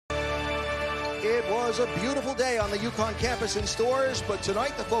It was a beautiful day on the UConn campus and stores, but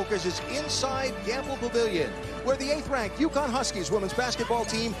tonight the focus is inside Gamble Pavilion, where the 8th-ranked UConn Huskies women's basketball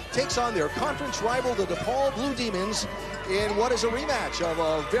team takes on their conference rival, the DePaul Blue Demons, in what is a rematch of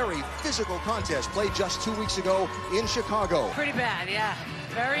a very physical contest played just 2 weeks ago in Chicago. Pretty bad, yeah.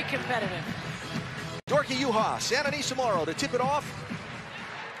 Very competitive. Dorky Uhas, Ananisa Morrow to tip it off.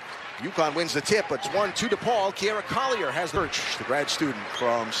 UConn wins the tip, but it's 1-2 DePaul. Kiera Collier has the grad student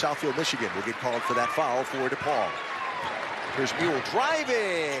from Southfield, Michigan, will get called for that foul for DePaul. Here's Mule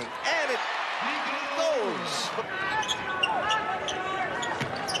driving, and it goes.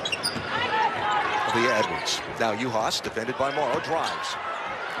 Leah Edwards. Now Uhas, defended by Morrow, drives.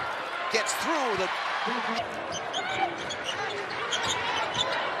 Gets through the...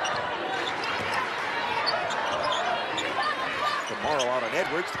 Morrow out on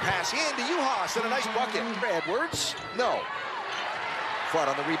Edwards, the pass into Uhas, and a nice bucket. Edwards, no. Flood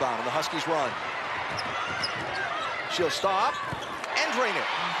on the rebound, and the Huskies run. She'll stop and drain it.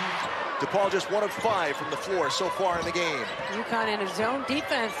 DePaul just 1 of 5 from the floor so far in the game. UConn in a zone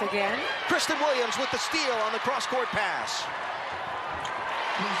defense again. Kristen Williams with the steal on the cross-court pass.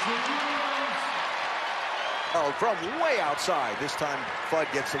 Oh, from way outside. This time, Flood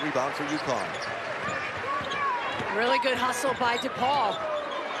gets the rebound for UConn. Really good hustle by DePaul.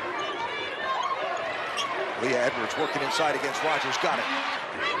 Leah Edwards working inside against Rogers. Got it.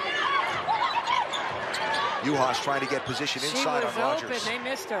 Uhas trying to get position inside on Rogers. Open. They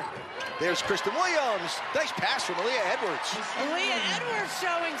missed her. There's Kristen Williams. Nice pass from Leah Edwards. Leah Edwards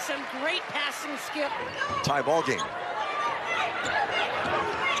showing some great passing skill. Tie ball game.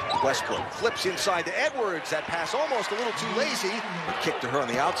 Westbrook flips inside to Edwards. That pass almost a little too lazy. Kick to her on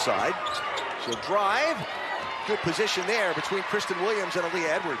the outside. She'll drive. Good position there between Kristen Williams and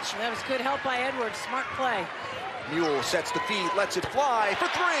Aaliyah Edwards. That was good help by Edwards. Smart play. Mule sets the feed, lets it fly for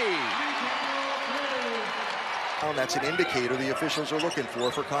 3. Oh, that's an indicator the officials are looking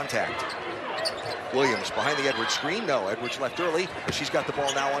for contact. Williams behind the Edwards screen. No, Edwards left early, but she's got the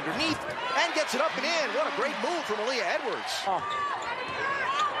ball now underneath and gets it up and in. What a great move from Aaliyah Edwards. Oh.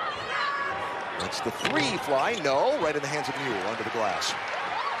 That's the 3 fly. No, right in the hands of Mule under the glass.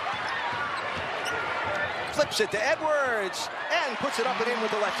 Flips it to Edwards and puts it up and in with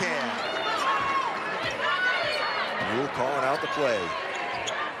the left hand. Mule calling out the play.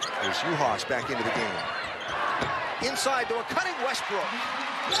 There's Uhas back into the game. Inside to a cutting Westbrook.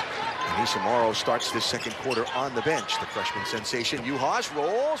 Ananisa Morrow starts this second quarter on the bench. The freshman sensation. Uhas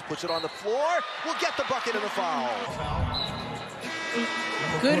rolls, puts it on the floor, will get the bucket and the foul.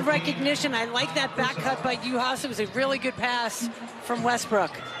 Good recognition. I like that back cut by Uhas. It was a really good pass from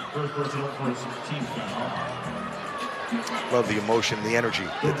Westbrook. Love the emotion, the energy.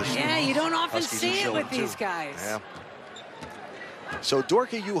 Yeah, you don't often Huskies see it with these guys. Yeah. So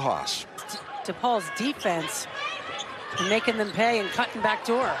Dorky Uhas. DePaul's defense making them pay and cutting back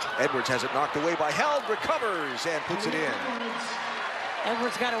door. Edwards has it knocked away by Held, recovers and puts it in.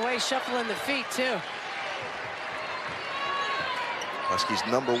 Edwards got away, shuffling the feet too. Huskies'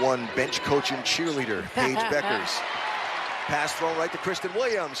 #1 bench coach and cheerleader, Paige Beckers. Pass thrown right to Kristen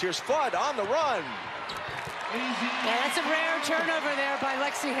Williams. Here's Fudd on the run. Yeah, that's a rare turnover there by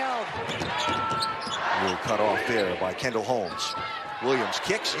Lexi Held. Mule cut off there by Kendall Holmes. Williams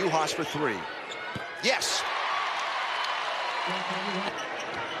kicks, Uhas for 3. Yes!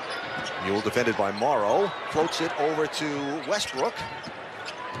 Mule defended by Morrow. Floats it over to Westbrook,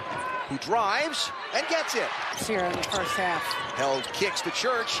 who drives and gets it. Here in the first half. Held kicks to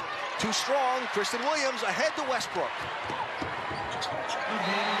Church. Too strong. Kristen Williams ahead to Westbrook.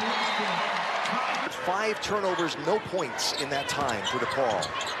 5 turnovers, no points in that time for DePaul.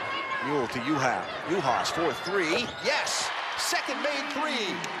 Mule to Uhas for 3. Yes! Second made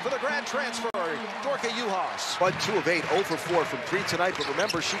 3 for the grad transfer, Dorka Uhas. Bud 2 of 8, 0 for 4 from 3 tonight, but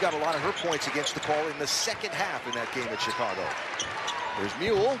remember, she got a lot of her points against DePaul in the second half in that game at Chicago. There's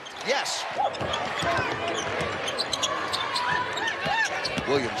Mule. Yes!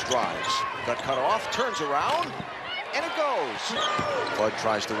 Williams drives. Got cut off, turns around, and it goes. Bud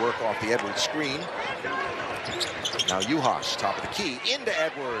tries to work off the Edwards screen. Now Uhas, top of the key, into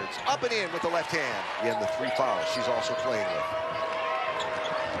Edwards, up and in with the left hand. Again, the 3 fouls she's also playing with.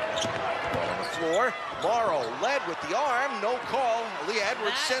 Ball on the floor. Morrow led with the arm, no call. Aaliyah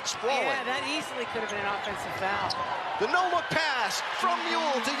Edwards sent sprawling. Yeah, that easily could have been an offensive foul. The no-look pass from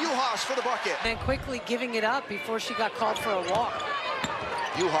Mule to Uhas for the bucket. And quickly giving it up before she got called for a walk.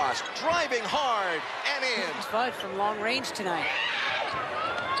 Uhas driving hard and in. Fudd from long range tonight.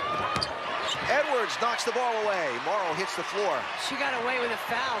 Edwards knocks the ball away. Morrow hits the floor. She got away with a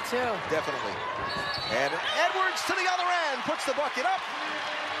foul, too. Definitely. And Edwards to the other end, puts the bucket up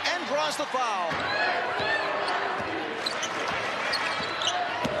and draws the foul.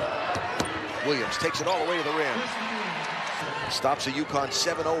 Williams takes it all the way to the rim. Stops a UConn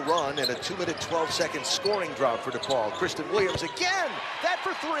 7-0 run and a 2-minute 12-second scoring drought for DePaul. Kristen Williams again, that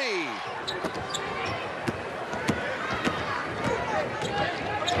for three.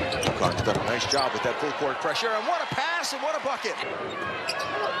 UConn's done a nice job with that full court pressure, and what a pass and what a bucket.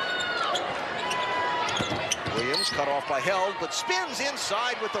 Williams cut off by Held, but spins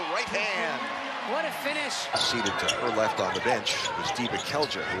inside with the right hand. What a finish. Seated to her left on the bench was Deba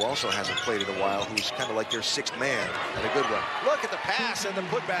Kelger, who also hasn't played in a while, who's kind of like their sixth man, and a good one. Look at the pass and the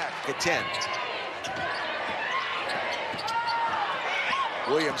putback at 10.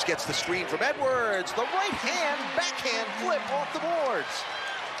 Williams gets the screen from Edwards. The right hand backhand flip off the boards.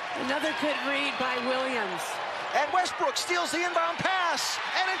 Another good read by Williams. And Westbrook steals the inbound pass,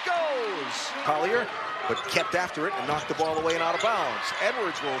 and it goes. Collier, but kept after it and knocked the ball away and out of bounds.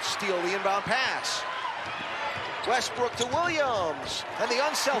 Edwards will steal the inbound pass. Westbrook to Williams, and the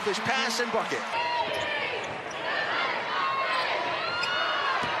unselfish pass and bucket.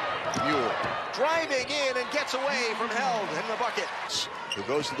 Mule driving in and gets away from Held in the bucket. Who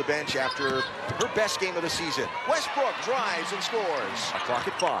goes to the bench after her best game of the season. Westbrook drives and scores. A clock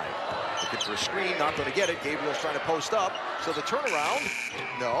at 5. Looking for a screen, not going to get it. Gabriel's trying to post up. So the turnaround,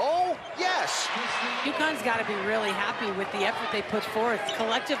 no, yes. UConn's got to be really happy with the effort they put forth.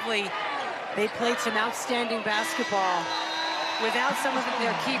 Collectively, they played some outstanding basketball without some of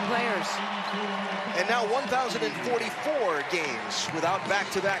their key players. And now 1,044 games without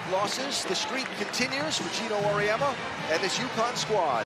back-to-back losses. The streak continues for Gino Auriemma and this UConn squad.